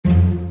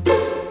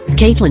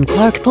Caitlin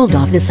Clark pulled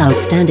off this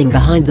outstanding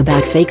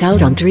behind-the-back fake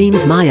out on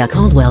Dream's Maya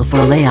Caldwell for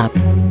a layup.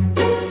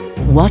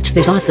 Watch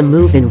this awesome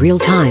move in real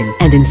time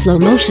and in slow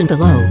motion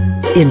below.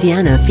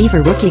 Indiana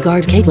Fever rookie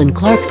guard Caitlin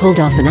Clark pulled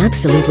off an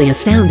absolutely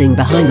astounding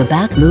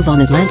behind-the-back move on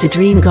Atlanta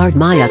Dream guard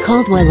Maya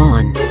Caldwell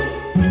on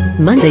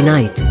Monday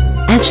night,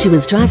 as she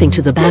was driving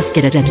to the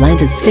basket at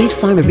Atlanta's State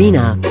Farm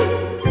Arena.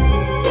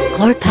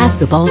 Clark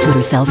passed the ball to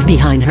herself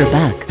behind her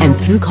back and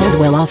threw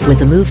Caldwell off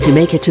with a move to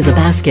make it to the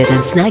basket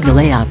and snag the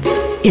layup,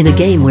 in a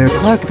game where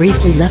Clark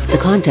briefly left the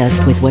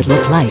contest with what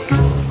looked like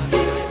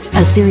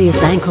a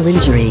serious ankle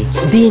injury.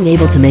 Being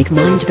able to make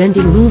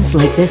mind-bending moves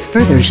like this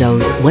further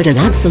shows what an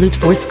absolute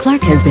force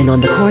Clark has been on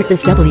the court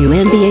this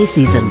WNBA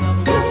season.